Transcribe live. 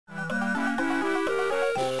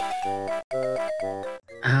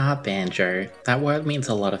Ah, banjo. That word means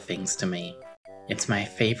a lot of things to me. It's my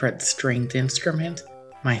favourite stringed instrument,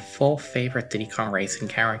 my fourth favourite Diddy Kong Racing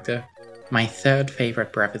character, my third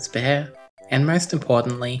favourite Brothers Bear, and most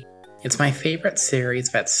importantly, it's my favourite series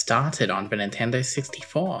that started on the Nintendo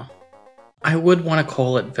 64. I would want to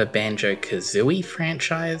call it the Banjo Kazooie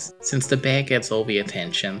franchise, since the bear gets all the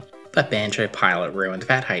attention, but Banjo Pilot ruined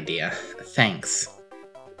that idea. Thanks.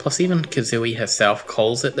 Plus even Kazooie herself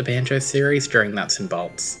calls it the Banjo series during Nuts and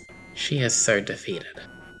Bolts. She is so defeated.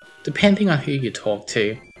 Depending on who you talk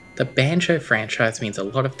to, the Banjo franchise means a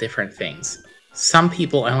lot of different things. Some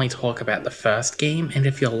people only talk about the first game, and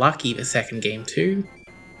if you're lucky, the second game too.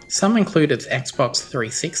 Some include its Xbox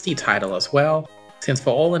 360 title as well, since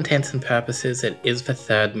for all intents and purposes it is the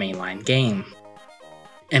third mainline game.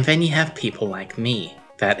 And then you have people like me,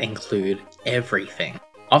 that include everything.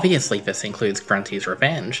 Obviously this includes Grunty's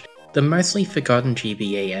Revenge, the mostly forgotten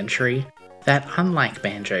GBA entry that, unlike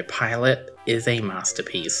Banjo Pilot, is a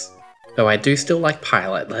masterpiece. Though I do still like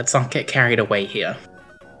Pilot, let's not get carried away here.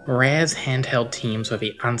 Rare's handheld teams were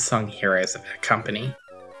the unsung heroes of their company.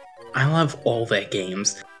 I love all their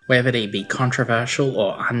games, whether they be controversial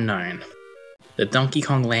or unknown. The Donkey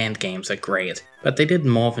Kong Land games are great, but they did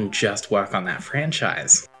more than just work on that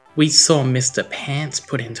franchise. We saw Mr. Pants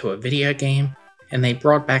put into a video game, and they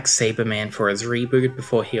brought back Saberman for his reboot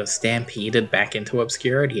before he was stampeded back into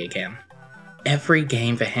obscurity again. Every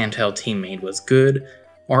game the handheld team made was good,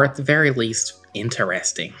 or at the very least,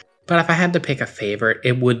 interesting. But if I had to pick a favourite,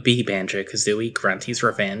 it would be Banjo Kazooie Grunty's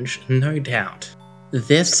Revenge, no doubt.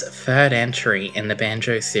 This third entry in the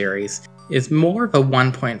Banjo series is more of a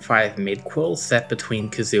 1.5 midquel set between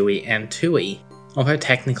Kazooie and Tooie, although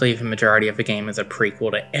technically the majority of the game is a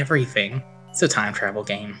prequel to everything. It's a time travel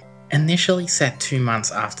game. Initially set 2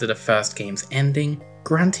 months after the first game's ending,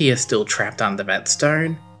 Grunty is still trapped under that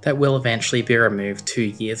stone that will eventually be removed 2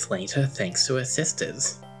 years later thanks to her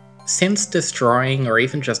sisters. Since destroying or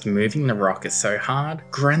even just moving the rock is so hard,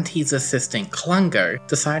 Grunty's assistant Klungo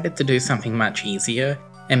decided to do something much easier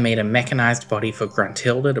and made a mechanized body for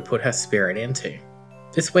Gruntilda to put her spirit into.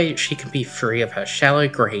 This way she can be free of her shallow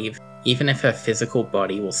grave even if her physical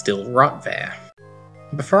body will still rot there.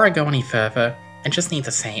 Before I go any further, I just need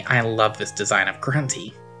to say I love this design of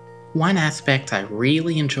Grunty. One aspect I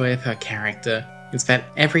really enjoy of her character is that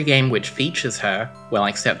every game which features her, well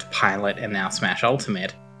except Pilot and now Smash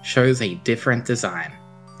Ultimate, shows a different design.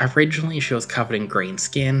 Originally she was covered in green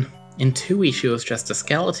skin, in Tooie she was just a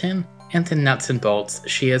skeleton, and in Nuts and Bolts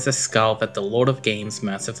she has a skull that the Lord of Games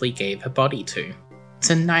mercifully gave her body to. It's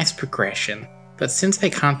a nice progression, but since they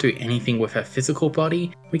can't do anything with her physical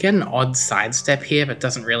body, we get an odd sidestep here that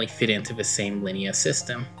doesn't really fit into the same linear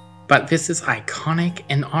system. But this is iconic,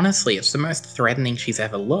 and honestly it's the most threatening she's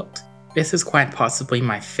ever looked. This is quite possibly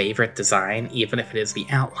my favourite design, even if it is the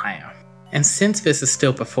outlier. And since this is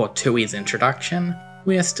still before Tooie's introduction,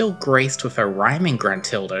 we are still graced with a rhyming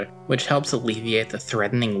Gruntilda, which helps alleviate the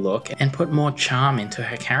threatening look and put more charm into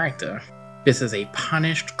her character. This is a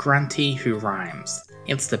punished Grunty who rhymes.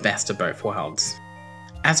 It's the best of both worlds.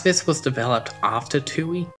 As this was developed after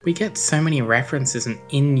Tooie, we get so many references and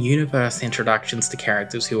in-universe introductions to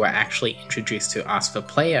characters who were actually introduced to us the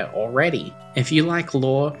player already. If you like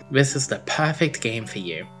lore, this is the perfect game for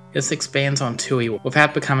you. This expands on Tooie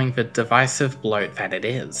without becoming the divisive bloat that it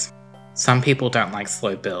is. Some people don't like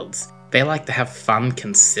slow builds. They like to have fun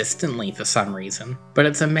consistently for some reason, but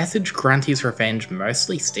it's a message Grunty's Revenge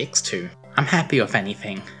mostly sticks to. I'm happy with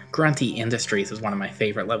anything. Grunty Industries is one of my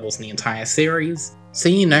favourite levels in the entire series, so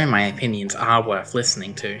you know my opinions are worth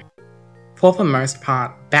listening to. For the most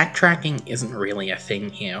part, backtracking isn't really a thing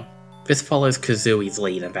here. This follows Kazooie's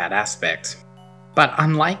lead in that aspect. But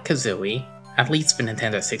unlike Kazooie, at least the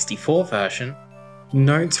Nintendo 64 version,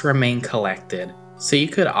 notes remain collected, so you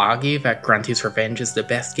could argue that Grunty's Revenge is the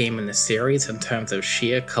best game in the series in terms of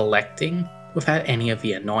sheer collecting without any of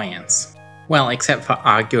the annoyance. Well, except for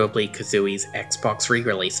arguably Kazooie's Xbox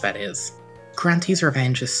re-release, that is. Grunty's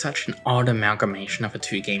Revenge is such an odd amalgamation of the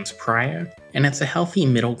two games prior, and it's a healthy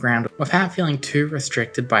middle ground without feeling too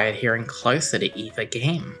restricted by adhering closer to either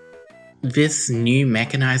game. This new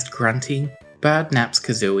mechanized Grunty birdnaps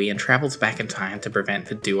Kazooie and travels back in time to prevent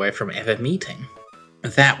the duo from ever meeting.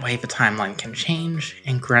 That way the timeline can change,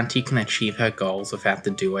 and Grunty can achieve her goals without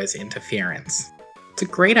the duo's interference. It's a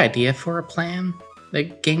great idea for a plan. The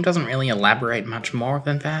game doesn't really elaborate much more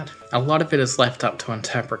than that. A lot of it is left up to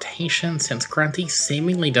interpretation since Grunty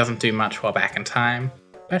seemingly doesn't do much while back in time.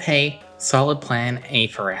 But hey, solid plan, A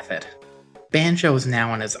for effort. Banjo is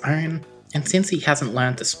now on his own, and since he hasn't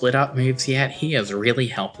learned the split up moves yet, he is really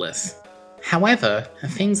helpless. However,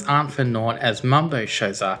 things aren't for naught as Mumbo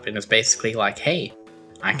shows up and is basically like, hey,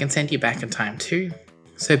 I can send you back in time too.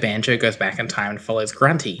 So Banjo goes back in time and follows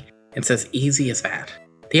Grunty. It's as easy as that.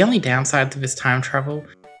 The only downside to this time travel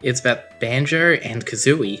is that Banjo and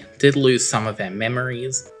Kazooie did lose some of their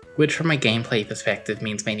memories, which from a gameplay perspective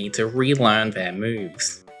means they need to relearn their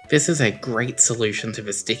moves. This is a great solution to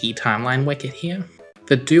the sticky timeline wicket here.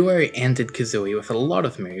 The duo ended Kazooie with a lot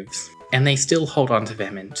of moves, and they still hold on to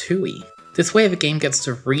them in Tooie. This way the game gets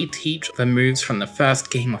to reteach the moves from the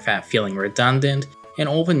first game without feeling redundant, and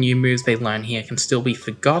all the new moves they learn here can still be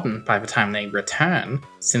forgotten by the time they return,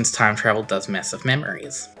 since time travel does mess with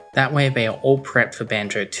memories. That way they are all prepped for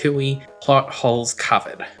Banjo Tooie, plot holes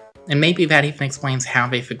covered. And maybe that even explains how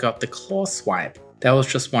they forgot the claw swipe. That was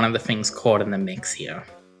just one of the things caught in the mix here.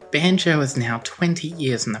 Banjo is now 20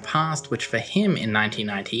 years in the past, which for him in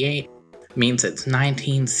 1998 means it's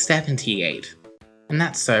 1978. And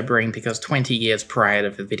that's sobering because 20 years prior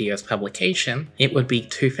to the video's publication, it would be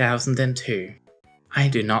 2002. I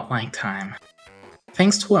do not like time.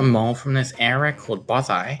 Thanks to a mole from this era called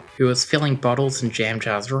Bozai, who was filling bottles in Jam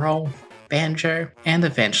Jar's role, Banjo, and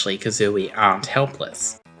eventually Kazooie aren't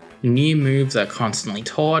helpless. New moves are constantly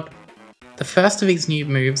taught. The first of these new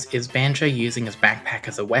moves is Banjo using his backpack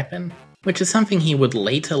as a weapon, which is something he would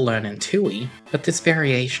later learn in Tooie, but this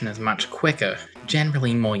variation is much quicker,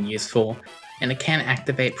 generally more useful, and it can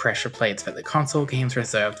activate pressure plates that the console games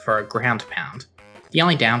reserved for a ground pound. The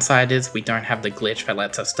only downside is we don't have the glitch that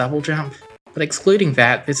lets us double jump, but excluding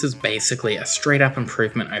that, this is basically a straight up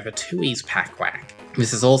improvement over Tooie's pack whack.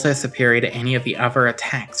 This is also superior to any of the other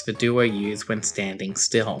attacks the duo use when standing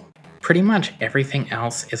still. Pretty much everything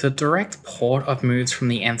else is a direct port of moves from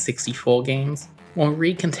the N64 games, or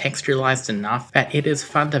recontextualized enough that it is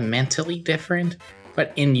fundamentally different,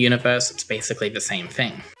 but in universe it's basically the same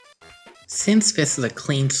thing. Since this is a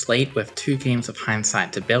clean slate with 2 games of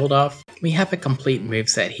hindsight to build off, we have a complete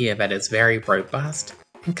moveset here that is very robust,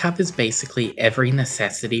 and covers basically every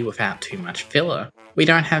necessity without too much filler. We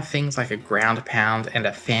don't have things like a ground pound and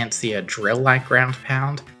a fancier drill-like ground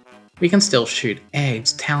pound. We can still shoot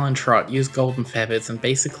eggs, talon trot, use golden feathers, and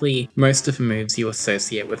basically most of the moves you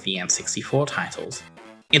associate with the N64 titles.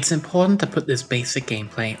 It's important to put this basic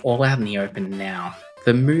gameplay all out in the open now.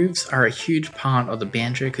 The moves are a huge part of the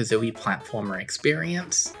Banjo Kazooie platformer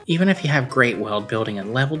experience. Even if you have great world building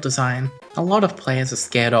and level design, a lot of players are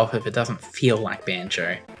scared off if it doesn't feel like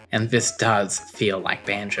Banjo, and this does feel like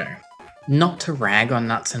Banjo. Not to rag on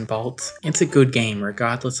nuts and bolts, it's a good game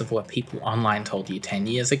regardless of what people online told you 10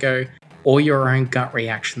 years ago, or your own gut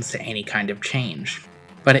reactions to any kind of change.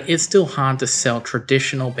 But it is still hard to sell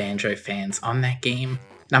traditional Banjo fans on that game,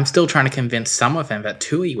 and I'm still trying to convince some of them that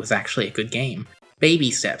Tooie was actually a good game.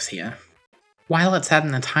 Baby steps here. While it's at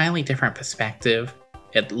an entirely different perspective,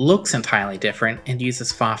 it looks entirely different and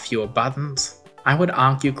uses far fewer buttons. I would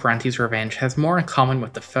argue Grunty's Revenge has more in common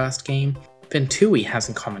with the first game than Tooie has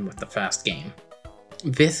in common with the first game.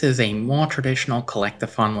 This is a more traditional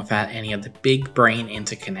collectathon without any of the big brain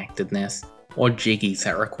interconnectedness or jiggies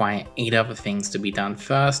that require 8 other things to be done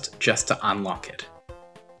first just to unlock it.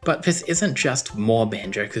 But this isn't just more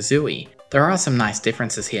Banjo Kazooie. There are some nice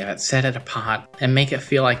differences here that set it apart and make it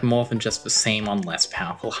feel like more than just the same on less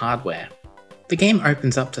powerful hardware. The game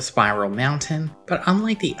opens up to Spiral Mountain, but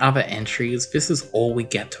unlike the other entries, this is all we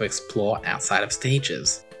get to explore outside of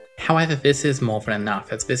stages. However, this is more than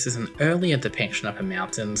enough, as this is an earlier depiction of the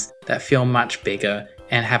mountains that feel much bigger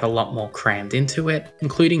and have a lot more crammed into it,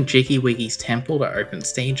 including Jiggy Wiggy's temple to open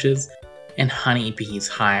stages, and Honey Bee's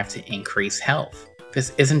hive to increase health.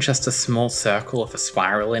 This isn't just a small circle with a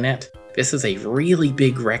spiral in it, this is a really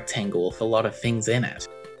big rectangle with a lot of things in it.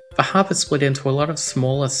 The hub is split into a lot of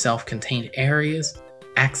smaller self-contained areas,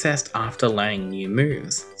 accessed after learning new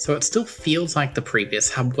moves, so it still feels like the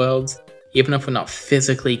previous hub worlds, even if we're not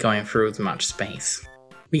physically going through as much space.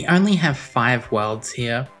 We only have 5 worlds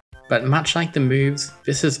here, but much like the moves,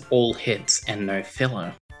 this is all hits and no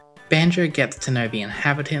filler. Banjo gets to know the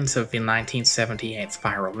inhabitants of the 1978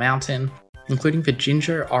 Spiral Mountain, including the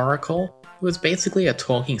Jinjo Oracle, who is basically a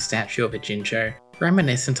talking statue of a Jinjo,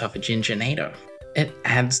 reminiscent of a Jinjonator. It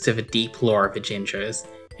adds to the deep lore of the Jinjos.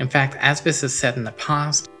 In fact, as this is set in the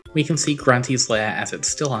past, we can see Grunty's lair as it's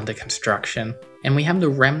still under construction, and we have the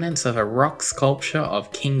remnants of a rock sculpture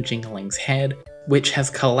of King Jingling's head, which has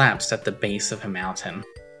collapsed at the base of a mountain.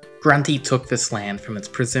 Grunty took this land from its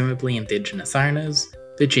presumably indigenous owners,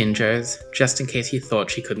 the Jinjos, just in case you thought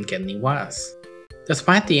she couldn't get any worse.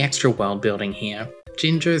 Despite the extra world building here,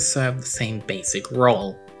 Jinjos serve the same basic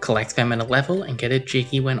role: collect them in a level and get a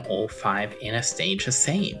Jiggy when all 5 in a stage are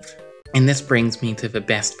saved. And this brings me to the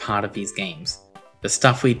best part of these games. The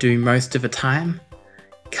stuff we do most of the time?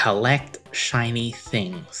 Collect shiny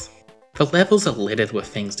things. The levels are littered with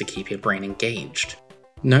things to keep your brain engaged.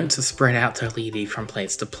 Notes are spread out to lead you from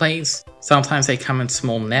place to place. Sometimes they come in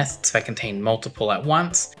small nests that contain multiple at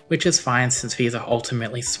once, which is fine since these are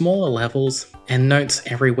ultimately smaller levels, and notes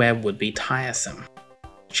everywhere would be tiresome.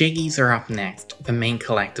 Jiggies are up next, the main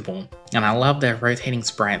collectible, and I love their rotating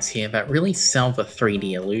sprites here that really sell the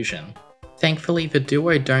 3D illusion. Thankfully, the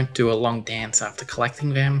duo don't do a long dance after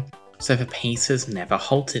collecting them, so the pace is never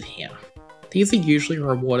halted here. These are usually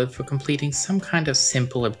rewarded for completing some kind of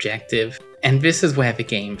simple objective, and this is where the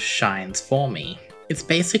game shines for me. It's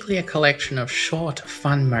basically a collection of short,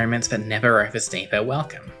 fun moments that never overstay their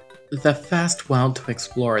welcome. The first world to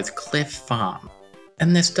explore is Cliff Farm,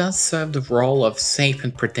 and this does serve the role of safe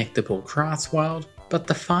and predictable grass world, but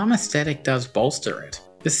the farm aesthetic does bolster it.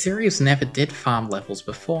 The series never did farm levels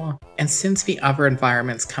before, and since the other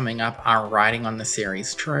environments coming up are riding on the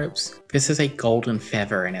series tropes, this is a golden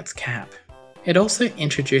feather in its cap. It also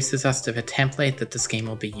introduces us to the template that this game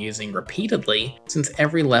will be using repeatedly, since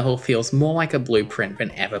every level feels more like a blueprint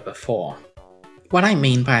than ever before. What I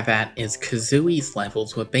mean by that is Kazooie's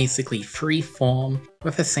levels were basically free form,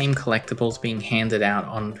 with the same collectibles being handed out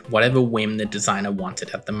on whatever whim the designer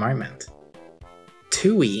wanted at the moment.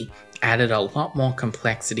 Tooie added a lot more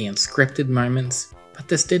complexity and scripted moments, but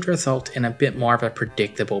this did result in a bit more of a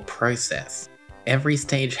predictable process. Every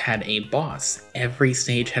stage had a boss, every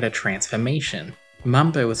stage had a transformation,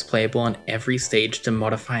 Mumbo was playable on every stage to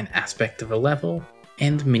modify an aspect of a level,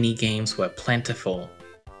 and mini-games were plentiful.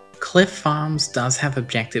 Cliff Farms does have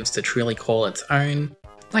objectives to truly call its own,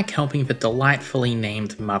 like helping the delightfully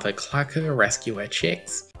named Mother Clucker rescue her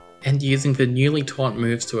chicks, and using the newly taught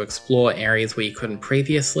moves to explore areas where you couldn't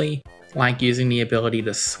previously, like using the ability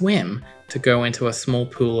to swim to go into a small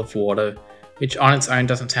pool of water, which on its own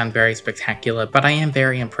doesn't sound very spectacular, but I am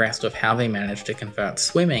very impressed with how they managed to convert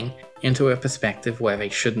swimming into a perspective where they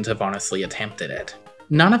shouldn't have honestly attempted it.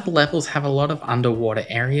 None of the levels have a lot of underwater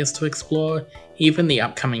areas to explore, even the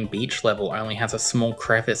upcoming beach level only has a small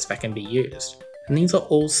crevice that can be used, and these are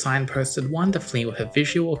all signposted wonderfully with a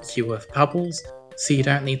visual cue of bubbles, so you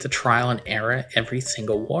don't need to trial and error every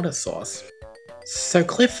single water source. So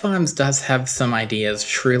Cliff Farms does have some ideas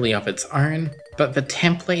truly of its own, but the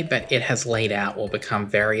template that it has laid out will become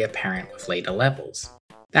very apparent with later levels.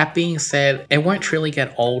 That being said, it won't truly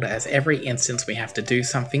get old as every instance we have to do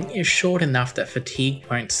something is short enough that fatigue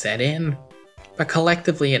won't set in, but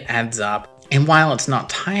collectively it adds up, and while it's not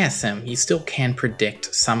tiresome, you still can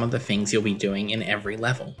predict some of the things you'll be doing in every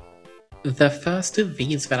level. The first of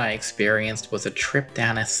these that I experienced was a trip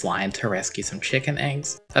down a slide to rescue some chicken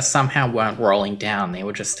eggs that somehow weren't rolling down, they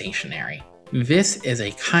were just stationary. This is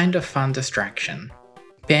a kind of fun distraction.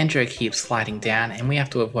 Banjo keeps sliding down and we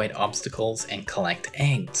have to avoid obstacles and collect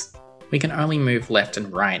eggs. We can only move left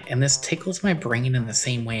and right, and this tickles my brain in the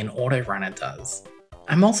same way an autorunner does.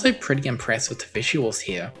 I'm also pretty impressed with the visuals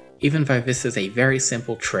here, even though this is a very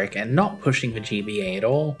simple trick and not pushing the GBA at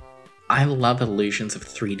all. I love illusions of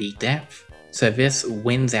 3D depth, so this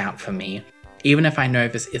wins out for me, even if I know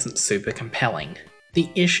this isn't super compelling. The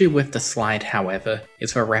issue with the slide, however,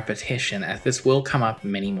 is the repetition, as this will come up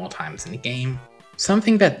many more times in the game.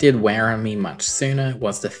 Something that did wear on me much sooner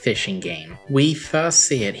was the fishing game. We first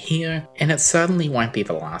see it here, and it certainly won't be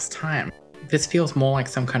the last time. This feels more like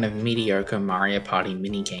some kind of mediocre Mario Party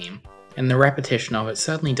minigame, and the repetition of it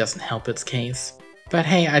certainly doesn't help its case. But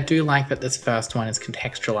hey, I do like that this first one is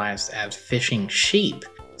contextualized as fishing sheep,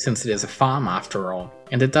 since it is a farm after all,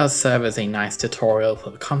 and it does serve as a nice tutorial for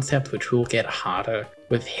the concept, which will get harder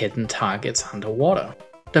with hidden targets underwater.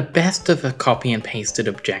 The best of the copy and pasted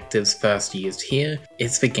objectives first used here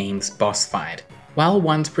is the game's boss fight. While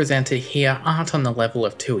ones presented here aren't on the level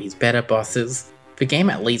of Tooie's better bosses, the game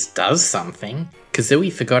at least does something.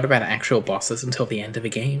 Kazooie forgot about actual bosses until the end of the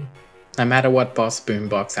game, no matter what Boss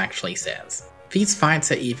Boombox actually says. These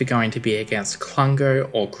fights are either going to be against Klungo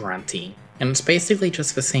or Grunty, and it's basically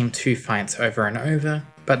just the same two fights over and over,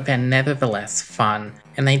 but they're nevertheless fun,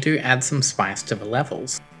 and they do add some spice to the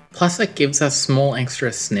levels. Plus it gives us small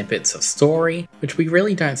extra snippets of story, which we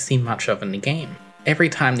really don't see much of in the game. Every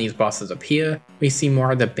time these bosses appear, we see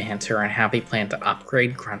more of the banter and how they plan to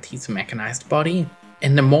upgrade Grunty's mechanized body,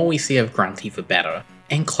 and the more we see of Grunty the better.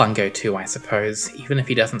 And Klungo too, I suppose, even if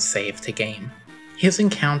he doesn't save the game. His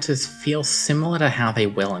encounters feel similar to how they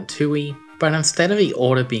will in Tooie, but instead of the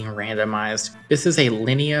order being randomized, this is a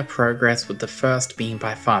linear progress with the first being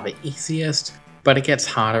by far the easiest, but it gets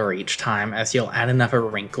harder each time as you'll add another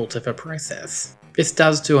wrinkle to the process. This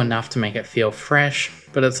does do enough to make it feel fresh,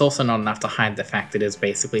 but it's also not enough to hide the fact it is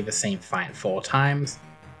basically the same fight 4 times.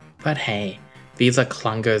 But hey, these are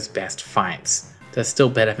Klungo's best fights. They're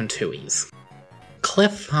still better than Tooie's.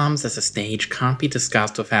 Cliff Farms as a stage can't be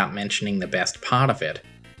discussed without mentioning the best part of it.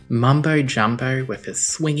 Mumbo Jumbo with his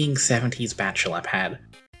swinging 70s bachelor pad.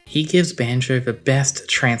 He gives Banjo the best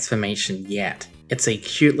transformation yet. It's a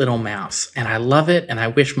cute little mouse, and I love it and I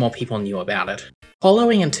wish more people knew about it.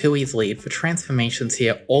 Following in Tooie's lead, the transformations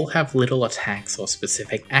here all have little attacks or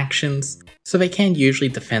specific actions, so they can usually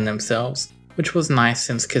defend themselves, which was nice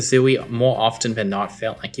since Kazooie more often than not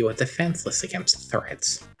felt like you were defenseless against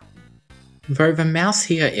threats. Though the mouse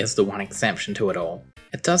here is the one exception to it all.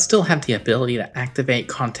 It does still have the ability to activate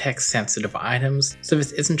context-sensitive items, so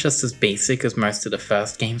this isn't just as basic as most of the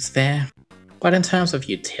first game's fare. But in terms of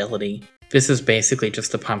utility, this is basically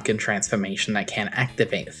just a pumpkin transformation that can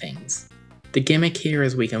activate things. The gimmick here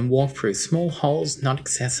is we can walk through small holes not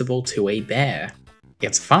accessible to a bear.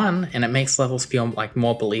 It's fun, and it makes levels feel like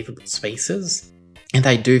more believable spaces, and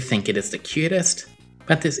I do think it is the cutest,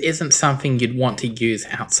 but this isn't something you'd want to use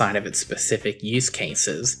outside of its specific use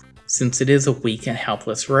cases, since it is a weak and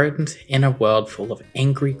helpless rodent in a world full of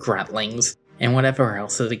angry gruntlings and whatever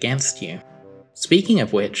else is against you. Speaking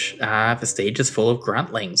of which, the stage is full of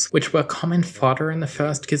gruntlings, which were common fodder in the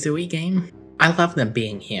first Kazooie game. I love them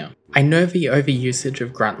being here. I know the overusage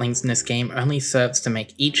of gruntlings in this game only serves to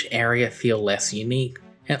make each area feel less unique,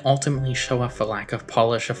 and ultimately show off the lack of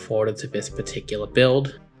polish afforded to this particular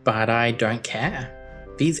build, but I don't care.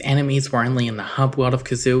 These enemies were only in the hub world of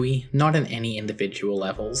Kazooie, not in any individual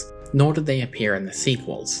levels, nor did they appear in the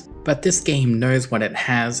sequels. But this game knows what it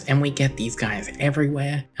has, and we get these guys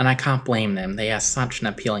everywhere, and I can't blame them, they are such an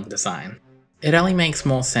appealing design. It only makes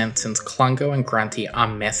more sense since Klungo and Grunty are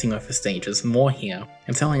messing with the stages more here,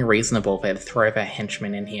 it's only reasonable they'd throw their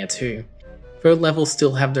henchmen in here too. Though levels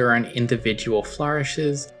still have their own individual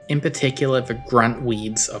flourishes, in particular the grunt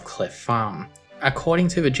weeds of Cliff Farm. According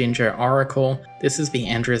to the Jinjo Oracle, this is the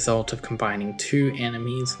end result of combining two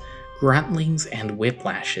enemies, gruntlings and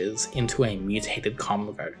whiplashes, into a mutated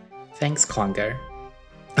combo. Thanks, Klungo.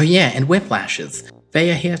 Oh yeah, and whiplashes. They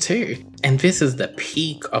are here too. And this is the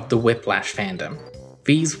peak of the whiplash fandom.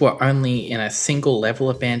 These were only in a single level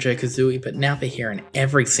of Banjo Kazooie, but now they're here in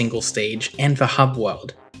every single stage and the hub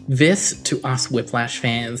world. This, to us whiplash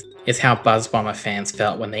fans, is how Buzz Bomber fans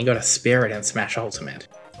felt when they got a spirit in Smash Ultimate.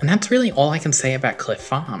 And that's really all I can say about Cliff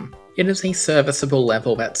Farm. It is a serviceable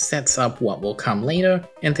level that sets up what will come later,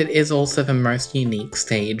 and it is also the most unique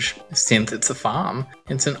stage since it's a farm.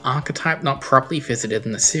 It's an archetype not properly visited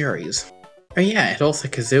in the series. Oh yeah, and also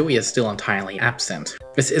Kazooie is still entirely absent.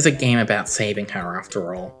 This is a game about saving her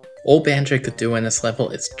after all. All Banjo could do in this level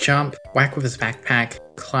is jump, whack with his backpack,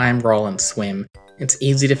 climb, roll and swim. It's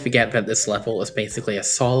easy to forget that this level is basically a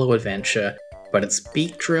solo adventure, but it's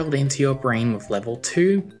beak drilled into your brain with level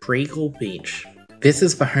 2, Breagle Beach. This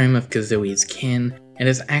is the home of Kazooie's kin, and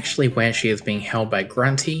is actually where she is being held by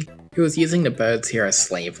Grunty, who is using the birds here as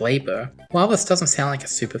slave labor. While this doesn't sound like a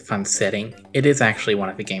super fun setting, it is actually one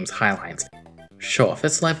of the game's highlights. Sure,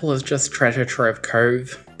 this level is just Treasure Trove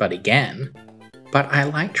Cove, but I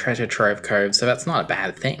like Treasure Trove Cove, so that's not a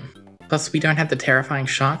bad thing. Plus, we don't have the terrifying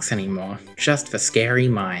sharks anymore, just the scary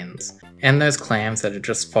mines. And those clams that are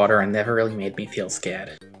just fodder and never really made me feel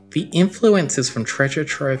scared. The influences from Treasure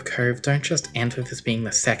Trove Cove don't just end with this being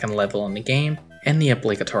the second level in the game, and the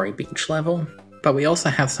obligatory beach level, but we also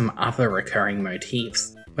have some other recurring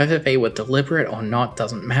motifs. Whether they were deliberate or not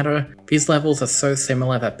doesn't matter, these levels are so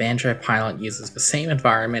similar that Banjo Pilot uses the same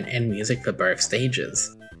environment and music for both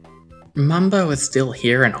stages. Mumbo is still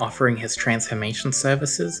here and offering his transformation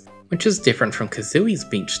services, which is different from Kazooie's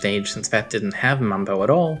beach stage since that didn't have Mumbo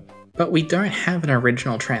at all, but we don't have an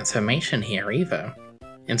original transformation here either.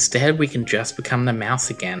 Instead, we can just become the mouse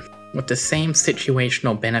again, with the same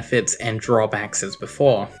situational benefits and drawbacks as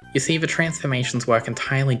before. You see, the transformations work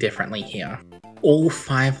entirely differently here. All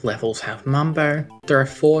 5 levels have Mumbo, there are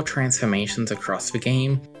 4 transformations across the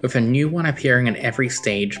game, with a new one appearing in every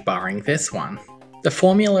stage barring this one. The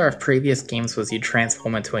formula of previous games was you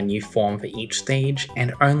transform into a new form for each stage,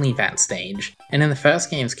 and only that stage, and in the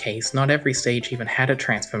first game's case, not every stage even had a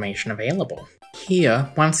transformation available. Here,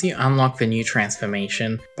 once you unlock the new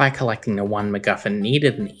transformation, by collecting the 1 MacGuffin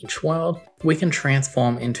needed in each world, we can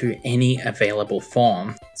transform into any available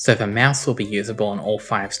form, so the mouse will be usable in all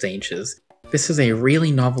 5 stages. This is a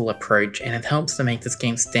really novel approach, and it helps to make this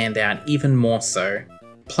game stand out even more so.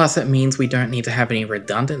 Plus it means we don't need to have any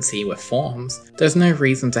redundancy with forms. There's no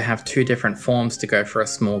reason to have 2 different forms to go for a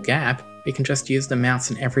small gap, we can just use the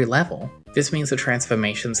mouse in every level. This means the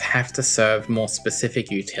transformations have to serve more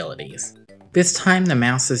specific utilities. This time the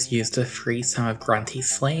mouse is used to free some of Grunty's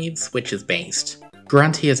slaves, which is based.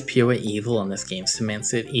 Grunty is pure evil and this game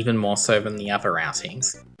cements it even more so than the other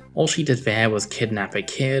outings. All she did there was kidnap a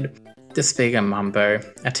kid, disfigure Mumbo,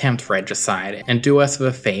 attempt regicide, and do us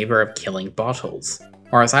the favour of killing Bottles,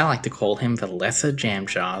 or as I like to call him, the lesser jam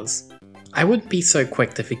jars. I wouldn't be so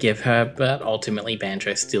quick to forgive her, but ultimately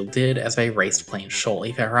Banjo still did as they raced planes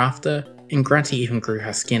shortly thereafter, and Grunty even grew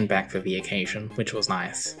her skin back for the occasion, which was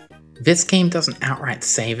nice. This game doesn't outright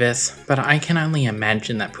say this, but I can only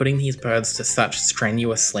imagine that putting these birds to such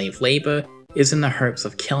strenuous slave labour is in the hopes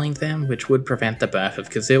of killing them, which would prevent the birth of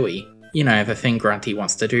Kazooie. You know, the thing Grunty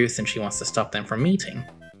wants to do since she wants to stop them from meeting.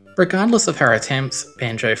 Regardless of her attempts,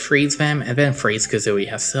 Banjo frees them and then frees Kazooie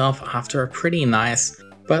herself after a pretty nice,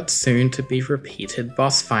 but soon to be repeated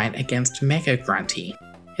boss fight against Mega Grunty.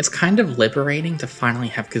 It's kind of liberating to finally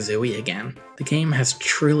have Kazooie again. The game has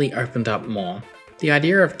truly opened up more. The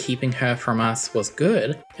idea of keeping her from us was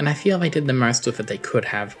good, and I feel they did the most with it they could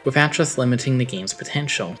have without just limiting the game's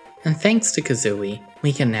potential. And thanks to Kazooie,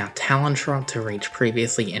 we can now talon trot to reach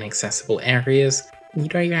previously inaccessible areas. You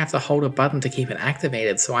don't even have to hold a button to keep it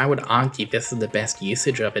activated, so I would argue this is the best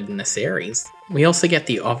usage of it in the series. We also get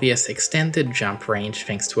the obvious extended jump range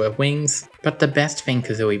thanks to her wings, but the best thing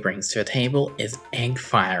Kazooie brings to a table is egg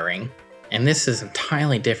firing. And this is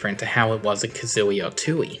entirely different to how it was in Kazooie or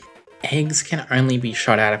Tooie. Eggs can only be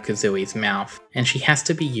shot out of Kazooie's mouth, and she has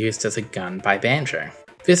to be used as a gun by Banjo.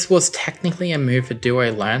 This was technically a move the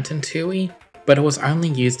duo learnt in Tooie, but it was only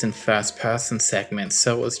used in first-person segments,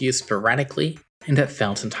 so it was used sporadically, and it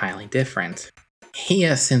felt entirely different.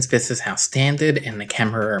 Here, since this is how standard and the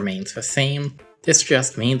camera remains the same, this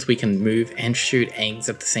just means we can move and shoot eggs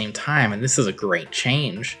at the same time, and this is a great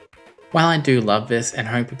change. While I do love this and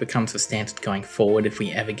hope it becomes the standard going forward if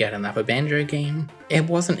we ever get another Banjo game, it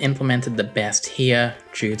wasn't implemented the best here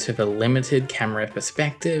due to the limited camera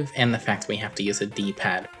perspective and the fact we have to use a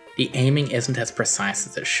D-pad. The aiming isn't as precise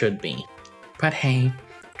as it should be. But hey,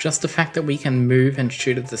 just the fact that we can move and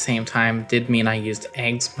shoot at the same time did mean I used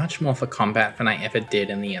eggs much more for combat than I ever did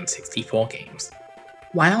in the N64 games.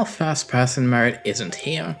 While first person mode isn't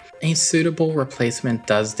here, a suitable replacement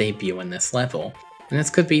does debut in this level, and this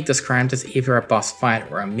could be described as either a boss fight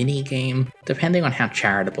or a mini-game, depending on how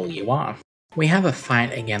charitable you are. We have a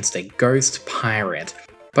fight against a ghost pirate,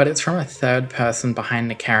 but it's from a third person behind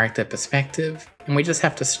the character perspective, and we just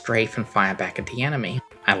have to strafe and fire back at the enemy.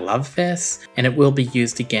 I love this, and it will be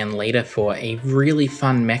used again later for a really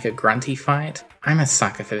fun Mecha Grunty fight. I'm a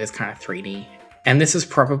sucker for this kind of 3D, and this is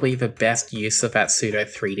probably the best use of that pseudo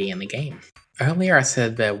 3D in the game. Earlier I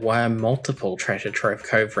said there were multiple Treasure Trove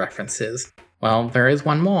Cove references. Well, there is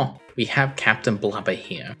one more. We have Captain Blubber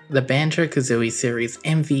here, the Banjo Kazooie series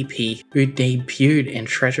MVP who debuted in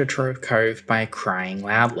Treasure Trove Cove by crying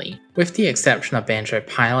loudly. With the exception of Banjo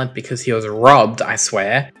Pilot because he was robbed, I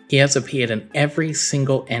swear, he has appeared in every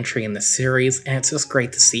single entry in the series, and it's just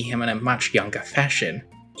great to see him in a much younger fashion.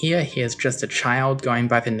 Here he is just a child going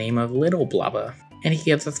by the name of Little Blubber, and he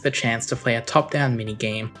gives us the chance to play a top-down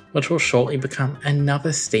minigame which will shortly become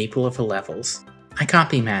another staple of the levels. I can't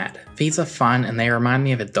be mad. These are fun and they remind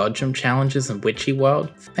me of the Dodgem challenges in Witchy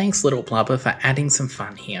World. Thanks Little Blubber for adding some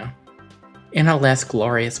fun here. In a less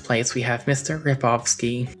glorious place we have Mr.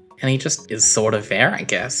 Ribovsky, and he just is sort of there, I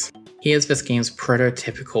guess. He is this game's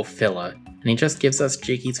prototypical filler, and he just gives us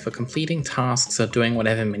jiggies for completing tasks or doing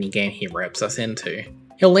whatever minigame he ropes us into.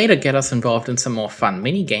 He'll later get us involved in some more fun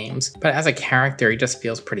minigames, but as a character he just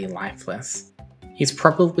feels pretty lifeless. He's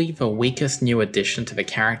probably the weakest new addition to the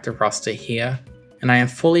character roster here, and I am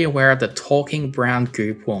fully aware of the talking brown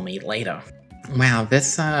goop we'll meet later. Wow,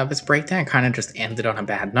 this breakdown kind of just ended on a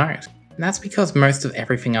bad note. And that's because most of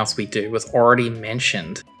everything else we do was already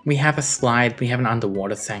mentioned. We have a slide, we have an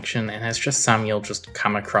underwater section, and it's just some you'll just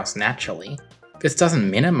come across naturally. This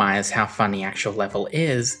doesn't minimize how fun the actual level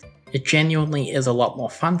is, it genuinely is a lot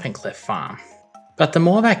more fun than Cliff Farm. But the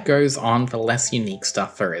more that goes on, the less unique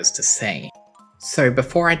stuff there is to say. So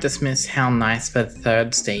before I dismiss how nice the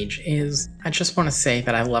third stage is, I just want to say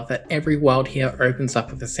that I love that every world here opens up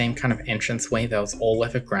with the same kind of entranceway that was all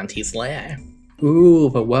over Grunty's lair. Ooh,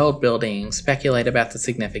 the world building, speculate about the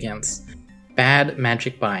significance. Bad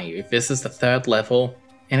Magic Bayou, this is the third level,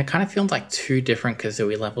 and it kind of feels like two different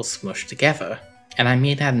Kazooie levels smushed together, and I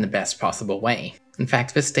mean that in the best possible way. In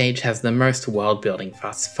fact, this stage has the most world building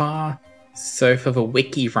thus far, so for the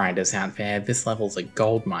wiki writers out there, this level's a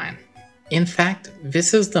goldmine. In fact,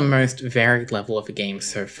 this is the most varied level of the game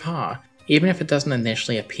so far, even if it doesn't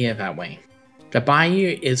initially appear that way. The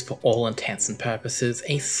bayou is for all intents and purposes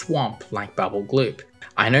a swamp like Bubble Gloop.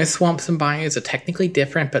 I know swamps and bayous are technically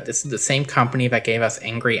different, but this is the same company that gave us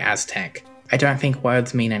Angry Aztec. I don't think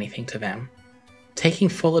words mean anything to them. Taking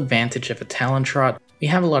full advantage of a talon trot, we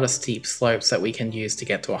have a lot of steep slopes that we can use to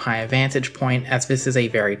get to a higher vantage point as this is a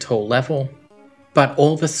very tall level. but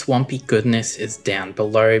all the swampy goodness is down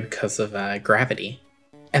below because of gravity.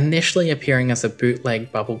 Initially appearing as a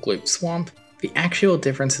bootleg bubble gloop swamp, the actual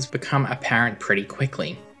differences become apparent pretty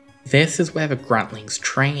quickly. This is where the Gruntlings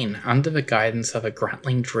train under the guidance of a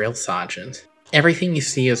Gruntling drill sergeant. Everything you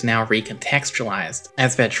see is now recontextualized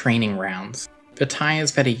as their training rounds. The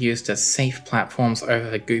tires that are used as safe platforms over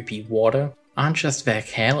the goopy water aren't just there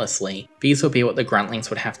carelessly, these will be what the Gruntlings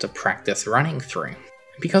would have to practice running through.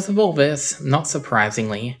 Because of all this, not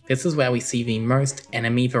surprisingly, this is where we see the most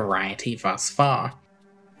enemy variety thus far.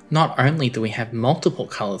 Not only do we have multiple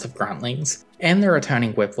colours of Gruntlings, and the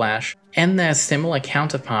returning Whiplash, and their similar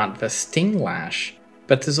counterpart, the Stinglash,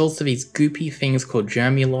 but there's also these goopy things called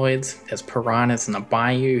Germuloids, there's piranhas in the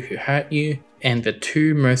bayou who hurt you, and the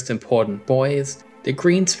two most important boys, the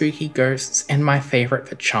green spooky ghosts, and my favourite,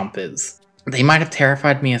 the Chompers. They might have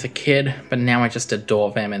terrified me as a kid, but now I just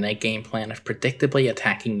adore them and their game plan of predictably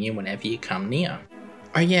attacking you whenever you come near.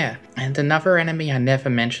 Oh yeah, and another enemy I never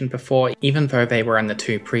mentioned before, even though they were in the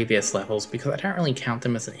 2 previous levels because I don't really count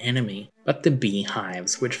them as an enemy, but the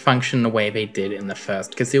beehives, which function the way they did in the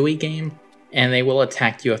first Kazooie game, and they will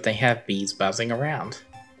attack you if they have bees buzzing around.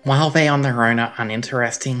 While they on their own are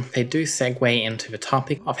uninteresting, they do segue into the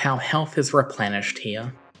topic of how health is replenished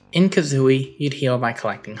here. In Kazooie, you'd heal by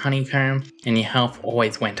collecting honeycomb, and your health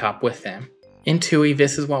always went up with them. In Tooie,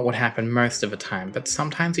 this is what would happen most of the time, but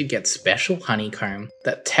sometimes you'd get special honeycomb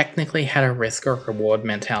that technically had a risk or reward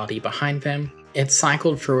mentality behind them. It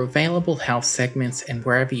cycled through available health segments, and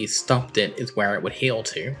wherever you stopped it is where it would heal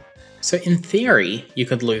to. So in theory, you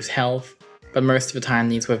could lose health, but most of the time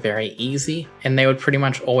these were very easy, and they would pretty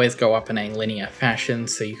much always go up in a linear fashion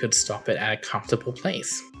so you could stop it at a comfortable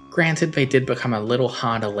place. Granted, they did become a little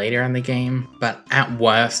harder later in the game, but at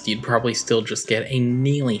worst you'd probably still just get a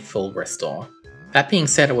nearly full restore. That being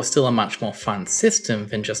said, it was still a much more fun system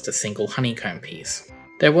than just a single honeycomb piece.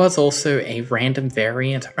 There was also a random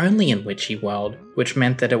variant only in Witchy World, which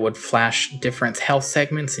meant that it would flash different health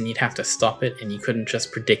segments and you'd have to stop it, and you couldn't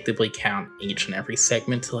just predictably count each and every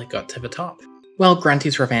segment till it got to the top. Well,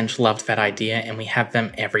 Grunty's Revenge loved that idea and we have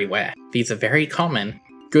them everywhere. These are very common,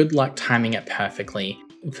 good luck timing it perfectly.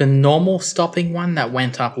 The normal stopping one that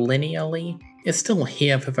went up linearly is still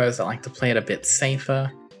here for those that like to play it a bit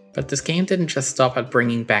safer, but this game didn't just stop at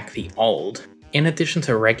bringing back the old. In addition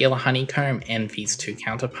to regular honeycomb and these 2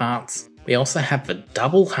 counterparts, we also have the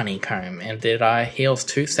double honeycomb, and it heals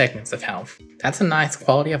 2 segments of health. That's a nice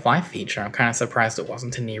quality of life feature. I'm kind of surprised it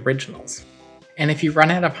wasn't in the originals. And if you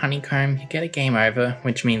run out of honeycomb, you get a game over,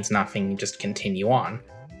 which means nothing, you just continue on.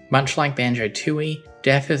 Much like Banjo Tooie,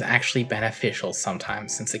 death is actually beneficial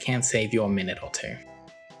sometimes since it can save you a minute or 2.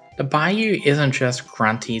 The bayou isn't just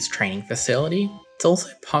Grunty's training facility, it's also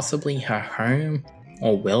possibly her home,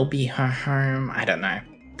 or will be her home, I don't know.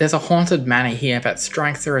 There's a haunted manor here that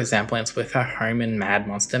strikes a resemblance with her home in Mad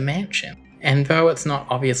Monster Mansion, and though it's not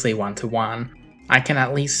obviously one-to-one, I can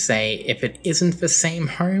at least say if it isn't the same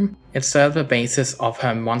home, it served the basis of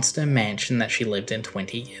her monster mansion that she lived in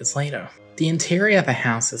 20 years later. The interior of the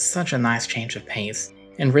house is such a nice change of pace,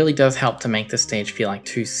 and really does help to make the stage feel like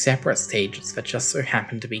 2 separate stages that just so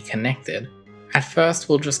happen to be connected. At first,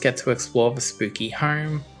 we'll just get to explore the spooky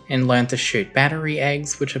home, and learn to shoot battery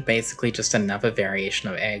eggs, which are basically just another variation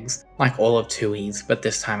of eggs, like all of Tooie's, but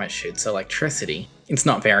this time it shoots electricity. It's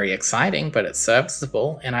not very exciting, but it's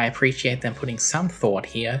serviceable, and I appreciate them putting some thought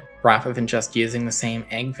here, rather than just using the same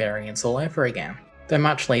egg variants all over again. Though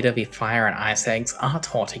much later the fire and ice eggs are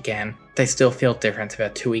taught again, they still feel different to their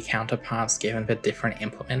Tooie counterparts given the different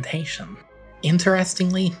implementation.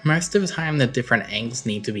 Interestingly, most of the time the different eggs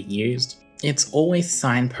need to be used, it's always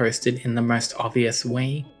signposted in the most obvious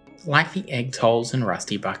way, like the egg tolls in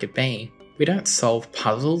Rusty Bucket Bay. We don't solve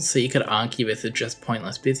puzzles, so you could argue this is just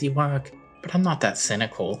pointless busy work, but I'm not that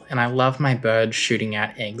cynical, and I love my birds shooting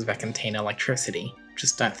out eggs that contain electricity.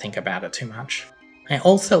 Just don't think about it too much. I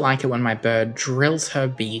also like it when my bird drills her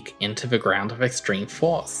beak into the ground with extreme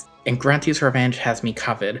force, and Grunty's Revenge has me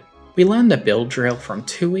covered. We learned the build drill from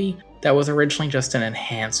Tooie that was originally just an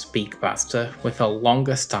enhanced beak buster with a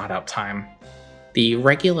longer startup time. The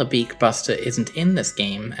regular beak buster isn't in this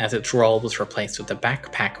game, as its role was replaced with the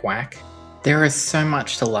backpack whack. There is so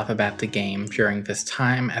much to love about the game during this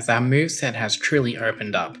time, as our moveset has truly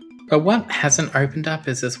opened up. But what hasn't opened up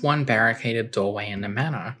is this one barricaded doorway in the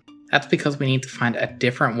manor. That's because we need to find a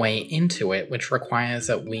different way into it, which requires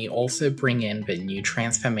that we also bring in the new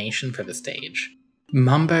transformation for the stage.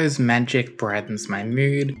 Mumbo's magic brightens my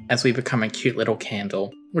mood as we become a cute little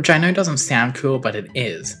candle, which I know doesn't sound cool, but it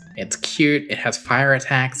is. It's cute, it has fire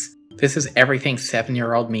attacks. This is everything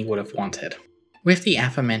 7-year-old me would have wanted. With the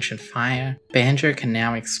aforementioned fire, Banjo can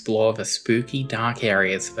now explore the spooky, dark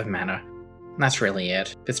areas of Mana. And that's really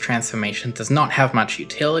it. This transformation does not have much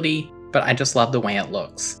utility, but I just love the way it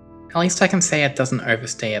looks. At least I can say it doesn't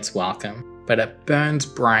overstay its welcome, but it burns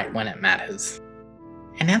bright when it matters.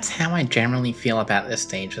 And that's how I generally feel about this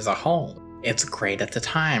stage as a whole. It's great at the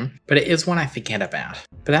time, but it is one I forget about.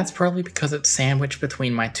 But that's probably because it's sandwiched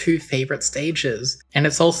between my two favourite stages, and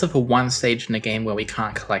it's also the one stage in the game where we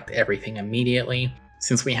can't collect everything immediately,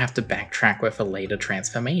 since we have to backtrack with a later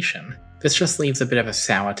transformation. This just leaves a bit of a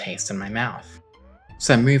sour taste in my mouth.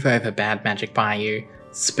 So move over, Bad Magic Bayou.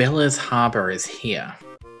 Spiller's Harbour is here.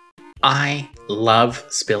 I love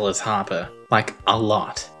Spiller's Harbour, like a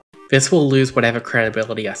lot. This will lose whatever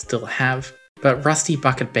credibility I still have, but Rusty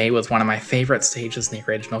Bucket Bay was one of my favourite stages in the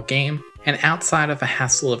original game, and outside of the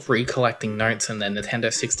hassle of recollecting notes in the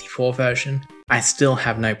Nintendo 64 version, I still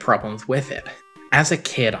have no problems with it. As a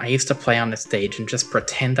kid, I used to play on this stage and just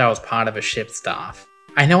pretend I was part of a ship's staff.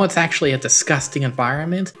 I know it's actually a disgusting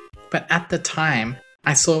environment, but at the time,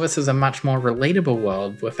 I saw this as a much more relatable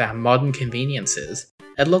world with our modern conveniences.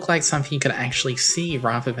 It looked like something you could actually see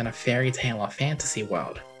rather than a fairy tale or fantasy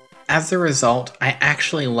world. As a result, I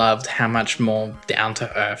actually loved how much more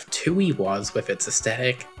down-to-earth Tooie was with its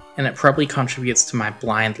aesthetic, and it probably contributes to my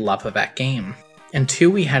blind love of that game. And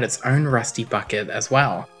Tooie had its own Rusty Bucket as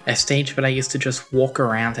well, a stage that I used to just walk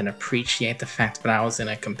around and appreciate the fact that I was in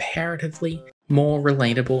a comparatively more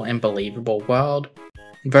relatable and believable world,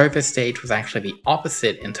 though this stage was actually the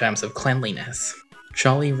opposite in terms of cleanliness.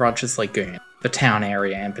 Jolly Roger's Lagoon, the town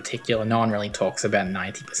area in particular, no one really talks about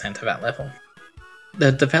 90% of that level.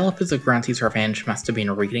 The developers of Grunty's Revenge must have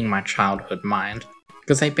been reading my childhood mind,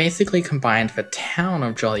 because they basically combined the town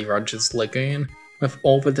of Jolly Roger's Lagoon with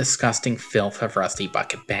all the disgusting filth of Rusty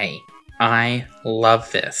Bucket Bay. I love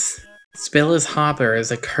this. Spiller's Harbour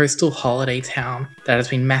is a coastal holiday town that has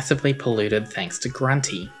been massively polluted thanks to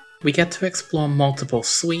Grunty. We get to explore multiple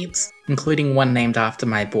suites, including one named after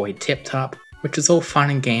my boy Tip Top, which is all fun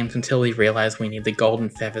and games until we realise we need the golden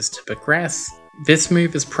feathers to progress. This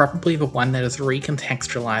move is probably the one that is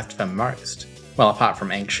recontextualized the most, well apart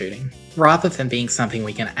from egg shooting. Rather than being something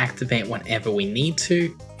we can activate whenever we need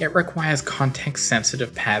to, it requires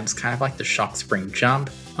context-sensitive pads kind of like the shock spring jump.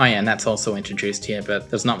 Oh yeah, and that's also introduced here, but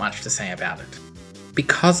there's not much to say about it.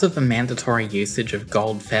 Because of the mandatory usage of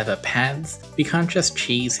gold feather pads, we can't just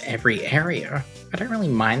cheese every area. I don't really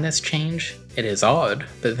mind this change. It is odd,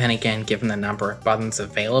 but then again, given the number of buttons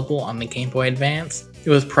available on the Game Boy Advance, it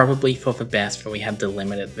was probably for the best that we had to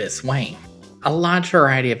limit it this way. A large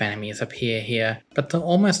variety of enemies appear here, but they're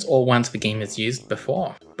almost all ones the game has used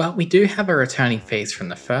before. But we do have a returning face from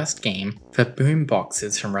the first game, the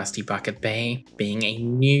boomboxes from Rusty Bucket Bay being a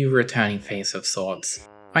new returning face of sorts.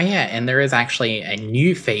 Oh yeah, and there is actually a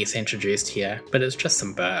new face introduced here, but it's just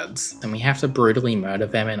some birds, and we have to brutally murder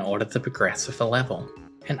them in order to progress with the level.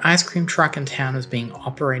 An ice cream truck in town is being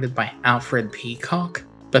operated by Alfred Peacock,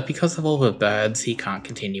 but because of all the birds, he can't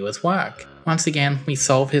continue his work. Once again, we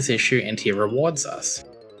solve his issue and he rewards us.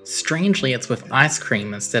 Strangely, it's with ice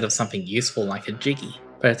cream instead of something useful like a jiggy,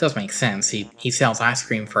 but it does make sense, he sells ice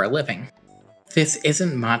cream for a living. This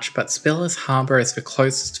isn't much, but Spiller's Harbour is the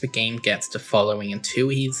closest the game gets to following in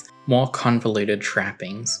Tooie's more convoluted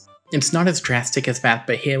trappings. It's not as drastic as that,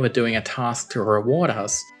 but here we're doing a task to reward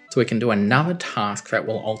us, so we can do another task that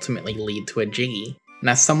will ultimately lead to a jiggy. And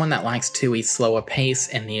as someone that likes Tooie's slower pace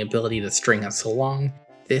and the ability to string us along,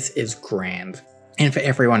 this is grand. And for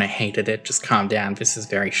everyone who hated it, just calm down, this is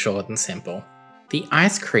very short and simple. The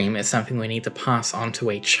ice cream is something we need to pass on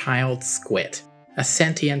to a child squid, a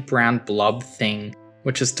sentient brown blob thing,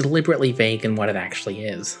 which is deliberately vague in what it actually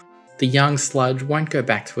is. The young sludge won't go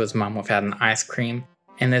back to his mum without an ice cream,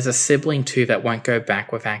 and there's a sibling too that won't go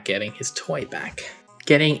back without getting his toy back.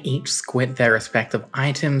 Getting each squid their respective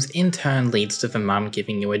items in turn leads to the mum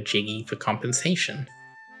giving you a jiggy for compensation.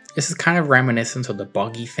 This is kind of reminiscent of the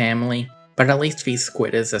Boggy family, but at least these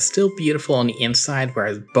squidders are still beautiful on the inside,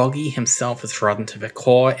 whereas Boggy himself is rotten to the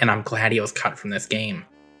core, and I'm glad he was cut from this game.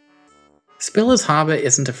 Spiller's Harbour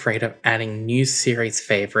isn't afraid of adding new series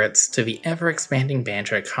favourites to the ever-expanding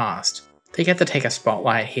Banjo cast. They get to take a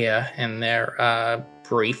spotlight here, and they're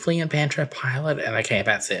briefly in Banjo Pilot, and okay,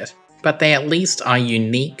 that's it. But they at least are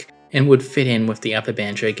unique and would fit in with the other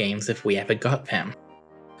Banjo games if we ever got them.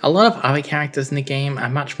 A lot of other characters in the game are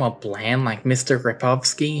much more bland, like Mr.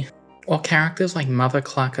 Ripovsky, or characters like Mother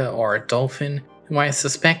Clucker or a Dolphin, who I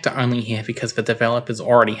suspect are only here because the developers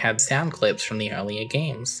already had sound clips from the earlier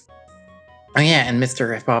games. Oh yeah, and Mr.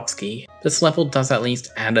 Rybovsky. This level does at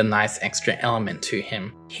least add a nice extra element to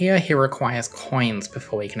him. Here he requires coins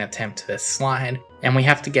before we can attempt this slide, and we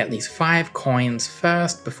have to get these 5 coins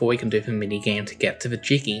first before we can do the minigame to get to the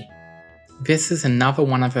Jiggy. This is another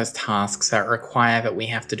one of those tasks that require that we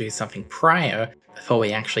have to do something prior before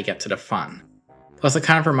we actually get to the fun. Plus it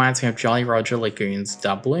kind of reminds me of Jolly Roger Lagoon's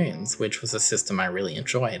Doubloons, which was a system I really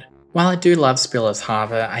enjoyed. While I do love Spiller's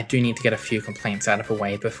Harbor, I do need to get a few complaints out of the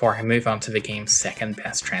way before I move on to the game's second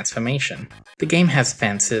best transformation. The game has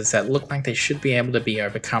fences that look like they should be able to be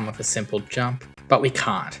overcome with a simple jump, but we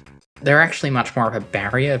can't. They're actually much more of a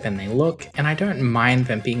barrier than they look, and I don't mind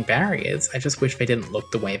them being barriers, I just wish they didn't look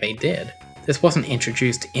the way they did. This wasn't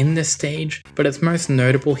introduced in this stage, but it's most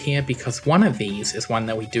notable here because one of these is one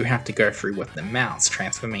that we do have to go through with the mouse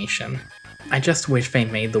transformation. I just wish they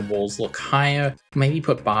made the walls look higher, maybe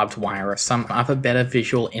put barbed wire or some other better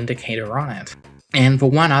visual indicator on it. And the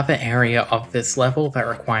one other area of this level that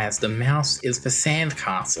requires the mouse is the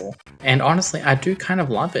sandcastle. And honestly, I do kind of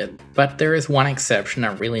love it, but there is one exception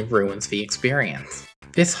that really ruins the experience.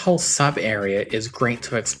 This whole sub-area is great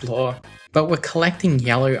to explore, but we're collecting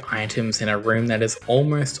yellow items in a room that is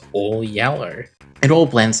almost all yellow. It all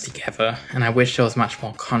blends together, and I wish there was much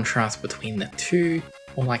more contrast between the two,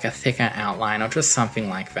 or like a thicker outline or just something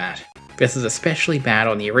like that. This is especially bad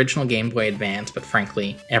on the original Game Boy Advance, but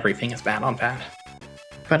frankly, everything is bad on that.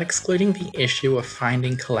 But excluding the issue of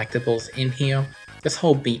finding collectibles in here, this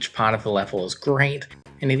whole beach part of the level is great,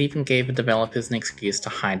 and it even gave the developers an excuse to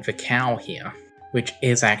hide the cow here, which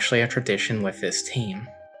is actually a tradition with this team.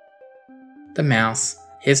 The mouse,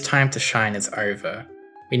 his time to shine is over.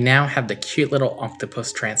 We now have the cute little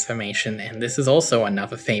octopus transformation, and this is also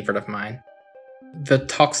another favourite of mine. The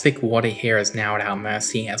toxic water here is now at our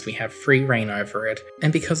mercy as we have free reign over it,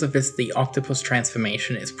 and because of this the octopus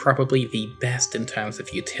transformation is probably the best in terms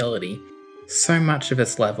of utility. So much of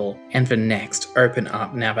this level and the next open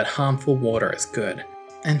up now that harmful water is good.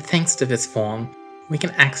 And thanks to this form, we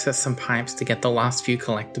can access some pipes to get the last few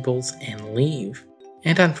collectibles and leave.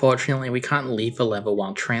 And unfortunately we can't leave the level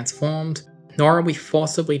while transformed, nor are we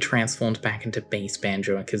forcibly transformed back into base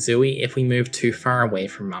Banjo Kazooie if we move too far away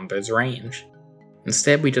from Mumbo's range.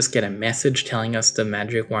 Instead, we just get a message telling us the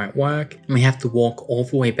magic won't work, and we have to walk all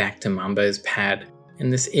the way back to Mumbo's pad.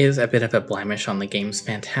 And this is a bit of a blemish on the game's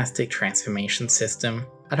fantastic transformation system.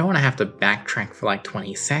 I don't want to have to backtrack for like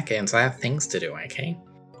 20 seconds, I have things to do, okay?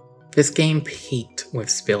 This game peaked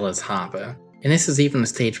with Spiller's Harbor, and this is even the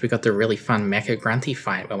stage we got the really fun Mecha Grunty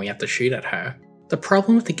fight when we have to shoot at her. The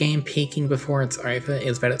problem with the game peaking before it's over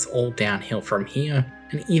is that it's all downhill from here,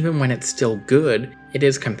 and even when it's still good, it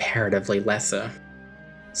is comparatively lesser.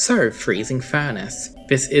 So, Freezing Furnace.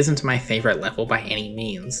 This isn't my favourite level by any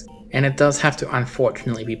means, and it does have to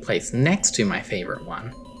unfortunately be placed next to my favourite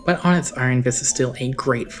one. But on its own, this is still a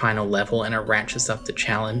great final level and it ratchets up the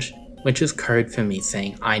challenge, which is code for me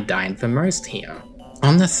saying I died the most here.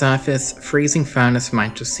 On the surface, Freezing Furnace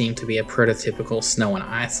might just seem to be a prototypical snow and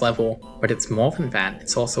ice level, but it's more than that,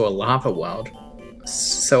 it's also a lava world.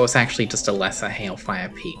 So it's actually just a lesser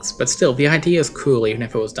Hailfire Peaks, but still, the idea is cool even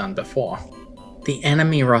if it was done before. The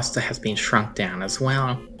enemy roster has been shrunk down as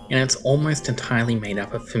well, and it's almost entirely made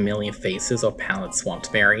up of familiar faces or palette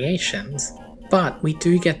swapped variations. But we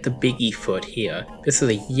do get the biggie foot here. This is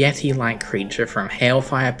a Yeti-like creature from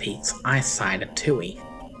Hailfire Peaks Ice Side and Tooie.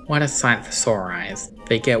 What a sight for sore eyes.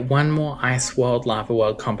 They get one more Ice World Lava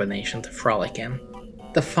World combination to frolic in.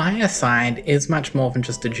 The Fire Side is much more than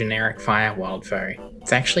just a generic Fire World though.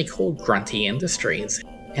 It's actually called Grunty Industries.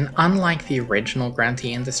 And unlike the original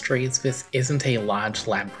Grunty Industries, this isn't a large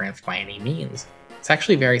labyrinth by any means. It's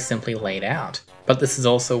actually very simply laid out, but this is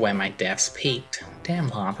also where my deaths peaked. Damn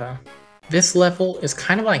lava. This level is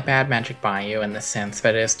kind of like Bad Magic Bayou in the sense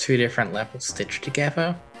that it has two different levels stitched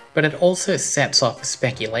together, but it also sets off a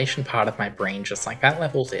speculation part of my brain just like that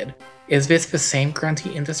level did. Is this the same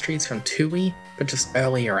Grunty Industries from Tooie, but just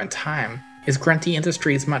earlier in time? Is Grunty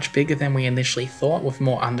Industries much bigger than we initially thought with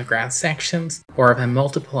more underground sections, or are there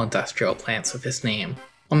multiple industrial plants with this name?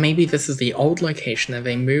 Or maybe this is the old location and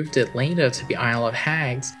they moved it later to the Isle of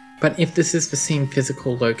Hags, but if this is the same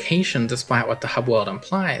physical location despite what the hub world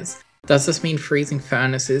implies, does this mean Freezing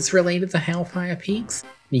Furnace is related to Hailfire Peaks?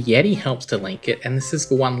 The Yeti helps to link it, and this is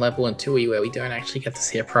the one level in Tooie where we don't actually get to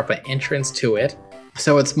see a proper entrance to it,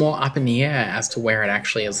 so it's more up in the air as to where it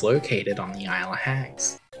actually is located on the Isle of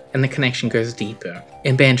Hags. And the connection goes deeper.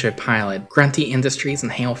 In Banjo Pilot, Grunty Industries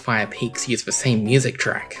and Hailfire Peaks use the same music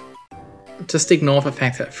track. Just ignore the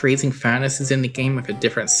fact that Freezing Furnace is in the game with a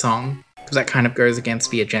different song, because that kind of goes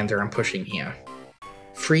against the agenda I'm pushing here.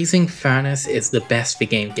 Freezing Furnace is the best the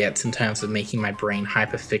game gets in terms of making my brain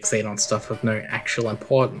hyperfixate on stuff of no actual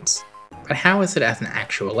importance. But how is it as an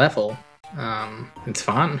actual level? It's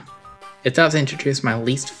fun. It does introduce my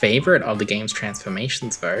least favourite of the game's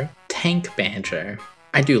transformations though, Tank Banjo.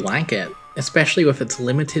 I do like it, especially with its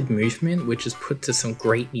limited movement, which is put to some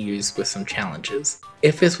great use with some challenges.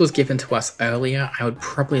 If this was given to us earlier, I would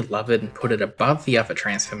probably love it and put it above the other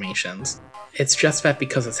transformations. It's just that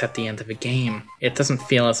because it's at the end of a game, it doesn't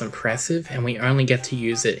feel as impressive and we only get to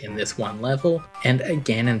use it in this one level, and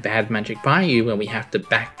again in Bad Magic Bayou when we have to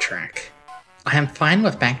backtrack. I am fine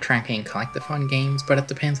with backtracking in collectathon games, but it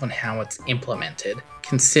depends on how it's implemented.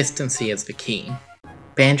 Consistency is the key.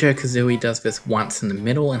 Banjo Kazooie does this once in the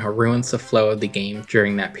middle and it ruins the flow of the game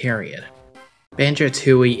during that period. Banjo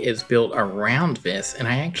Tooie is built around this, and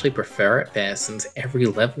I actually prefer it there since every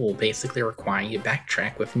level will basically require you to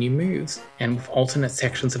backtrack with new moves, and with alternate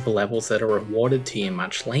sections of the levels that are rewarded to you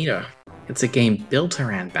much later. It's a game built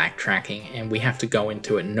around backtracking, and we have to go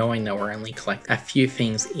into it knowing that we're only collecting a few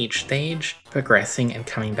things each stage, progressing and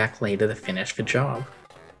coming back later to finish the job.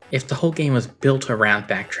 If the whole game was built around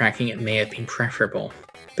backtracking, it may have been preferable.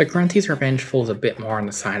 But Grunty's Revenge falls a bit more on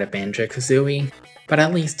the side of Banjo Kazooie, but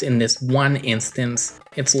at least in this one instance,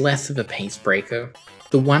 it's less of a pace breaker.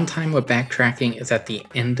 The one time we're backtracking is at the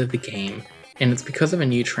end of the game, and it's because of a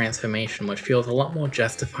new transformation which feels a lot more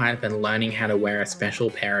justified than learning how to wear a special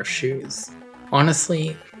pair of shoes.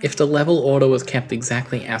 Honestly, if the level order was kept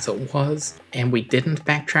exactly as it was, and we didn't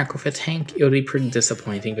backtrack with a tank, it would be pretty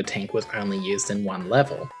disappointing the tank was only used in one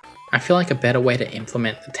level. I feel like a better way to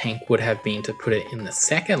implement the tank would have been to put it in the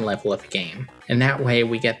second level of the game, and that way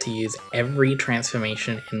we get to use every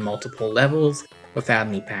transformation in multiple levels without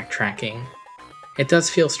any backtracking. It does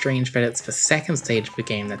feel strange that it's the second stage of the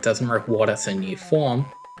game that doesn't reward us a new form,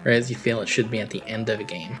 whereas you feel it should be at the end of the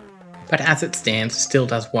game. But as it stands, it still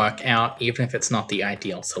does work out even if it's not the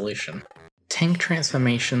ideal solution. Tank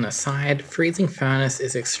transformation aside, Freezing Furnace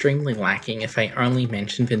is extremely lacking if I only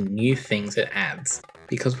mention the new things it adds,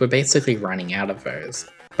 because we're basically running out of those.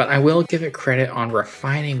 But I will give it credit on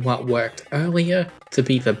refining what worked earlier to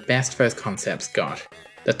be the best those concepts got.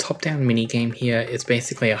 The top-down minigame here is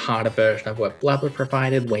basically a harder version of what Blubber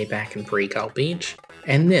provided way back in Pre-Gull Beach,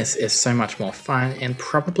 and this is so much more fun and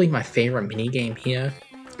probably my favourite minigame here.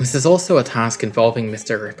 This is also a task involving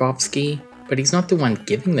Mr. Ribovsky, but he's not the one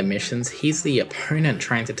giving the missions, he's the opponent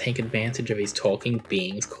trying to take advantage of these talking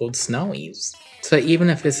beings called Snowies. So even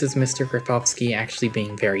if this is Mr. Ribovsky actually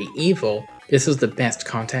being very evil, this is the best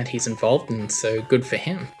content he's involved in, so good for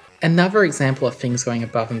him. Another example of things going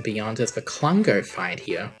above and beyond is the Klungo fight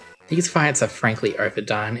here. These fights are frankly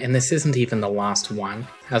overdone, and this isn't even the last one,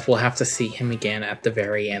 as we'll have to see him again at the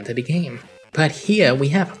very end of the game. But here we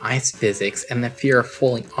have ice physics and the fear of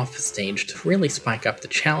falling off the stage to really spike up the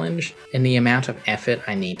challenge and the amount of effort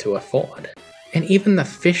I need to afford. And even the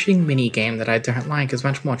fishing minigame that I don't like is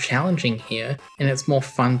much more challenging here, and it's more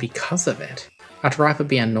fun because of it. I'd rather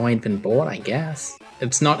be annoyed than bored, I guess.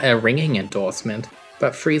 It's not a ringing endorsement,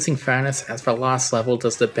 but Freezing Furnace as the last level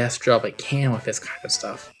does the best job it can with this kind of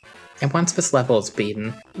stuff. And once this level is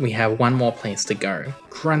beaten, we have one more place to go,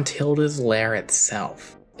 Gruntilda's lair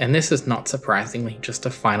itself. And this is not surprisingly just a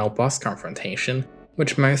final boss confrontation,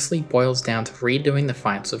 which mostly boils down to redoing the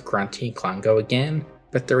fights with Grunty and Klungo again,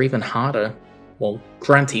 but they're even harder. Well,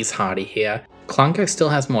 Grunty's harder here. Klungo still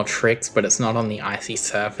has more tricks, but it's not on the icy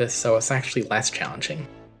surface, so it's actually less challenging.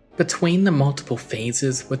 Between the multiple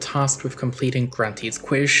phases, we're tasked with completing Grunty's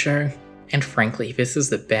quiz show, and frankly, this is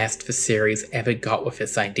the best the series ever got with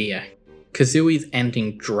this idea. Kazooie's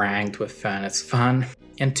ending dragged with Furnace fun,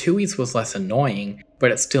 and Tooie's was less annoying,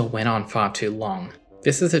 but it still went on far too long.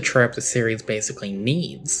 This is a trope the series basically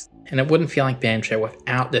needs, and it wouldn't feel like Banjo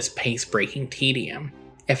without this pace-breaking tedium.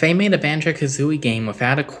 If they made a Banjo Kazooie game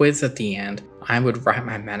without a quiz at the end, I would write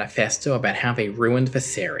my manifesto about how they ruined the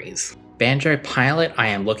series. Banjo Pilot, I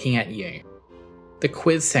am looking at you. The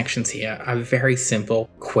quiz sections here are very simple,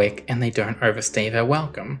 quick, and they don't overstay their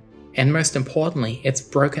welcome. And most importantly, it's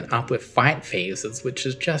broken up with fight phases, which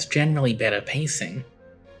is just generally better pacing.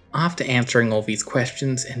 After answering all these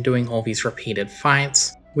questions and doing all these repeated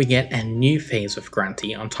fights, we get a new phase with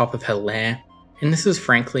Grunty on top of her lair, and this is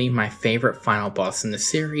frankly my favourite final boss in the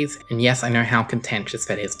series, and yes, I know how contentious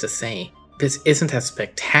that is to say. This isn't as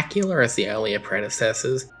spectacular as the earlier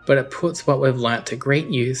predecessors, but it puts what we've learnt to great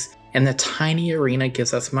use, and the tiny arena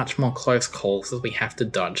gives us much more close calls as we have to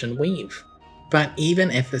dodge and weave. But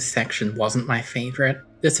even if this section wasn't my favourite,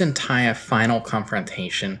 this entire final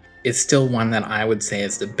confrontation is still one that I would say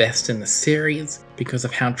is the best in the series because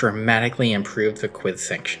of how dramatically improved the quiz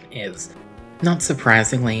section is. Not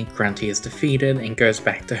surprisingly, Grunty is defeated and goes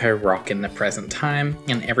back to her rock in the present time,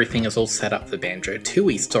 and everything is all set up for Banjo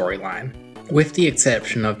Tooie storyline. With the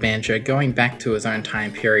exception of Banjo going back to his own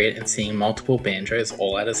time period and seeing multiple Banjos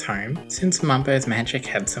all at his home, since Mumbo's magic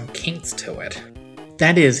had some kinks to it.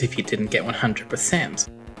 That is, if you didn't get 100%.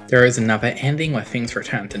 There is another ending where things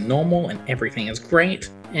return to normal and everything is great,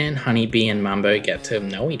 and Honeybee and Mumbo get to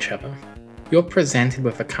know each other. You're presented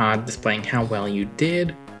with a card displaying how well you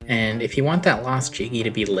did, and if you want that last Jiggy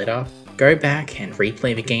to be lit up, go back and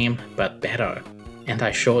replay the game, but better. And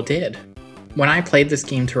I sure did. When I played this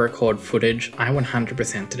game to record footage, I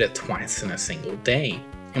 100%ed it twice in a single day.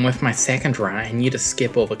 And with my second run, I knew to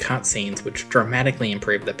skip all the cutscenes, which dramatically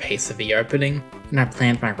improved the pace of the opening, and I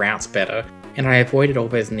planned my routes better, and I avoided all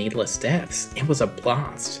those needless deaths. It was a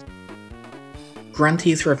blast.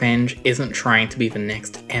 Grunty's Revenge isn't trying to be the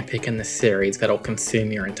next epic in the series that'll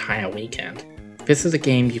consume your entire weekend. This is a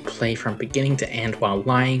game you play from beginning to end while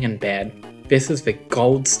lying in bed. This is the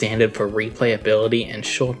gold standard for replayability and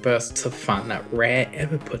short bursts of fun that Rare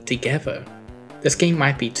ever put together. This game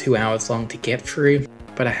might be 2 hours long to get through,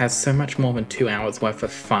 but it has so much more than 2 hours worth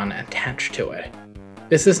of fun attached to it.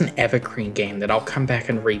 This is an evergreen game that I'll come back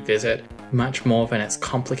and revisit much more than its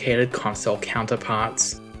complicated console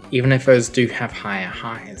counterparts, even if those do have higher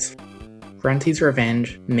highs. Grunty's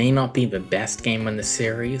Revenge may not be the best game in the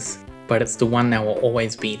series, but it's the one that will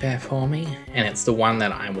always be there for me, and it's the one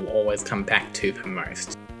that I will always come back to the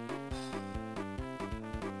most.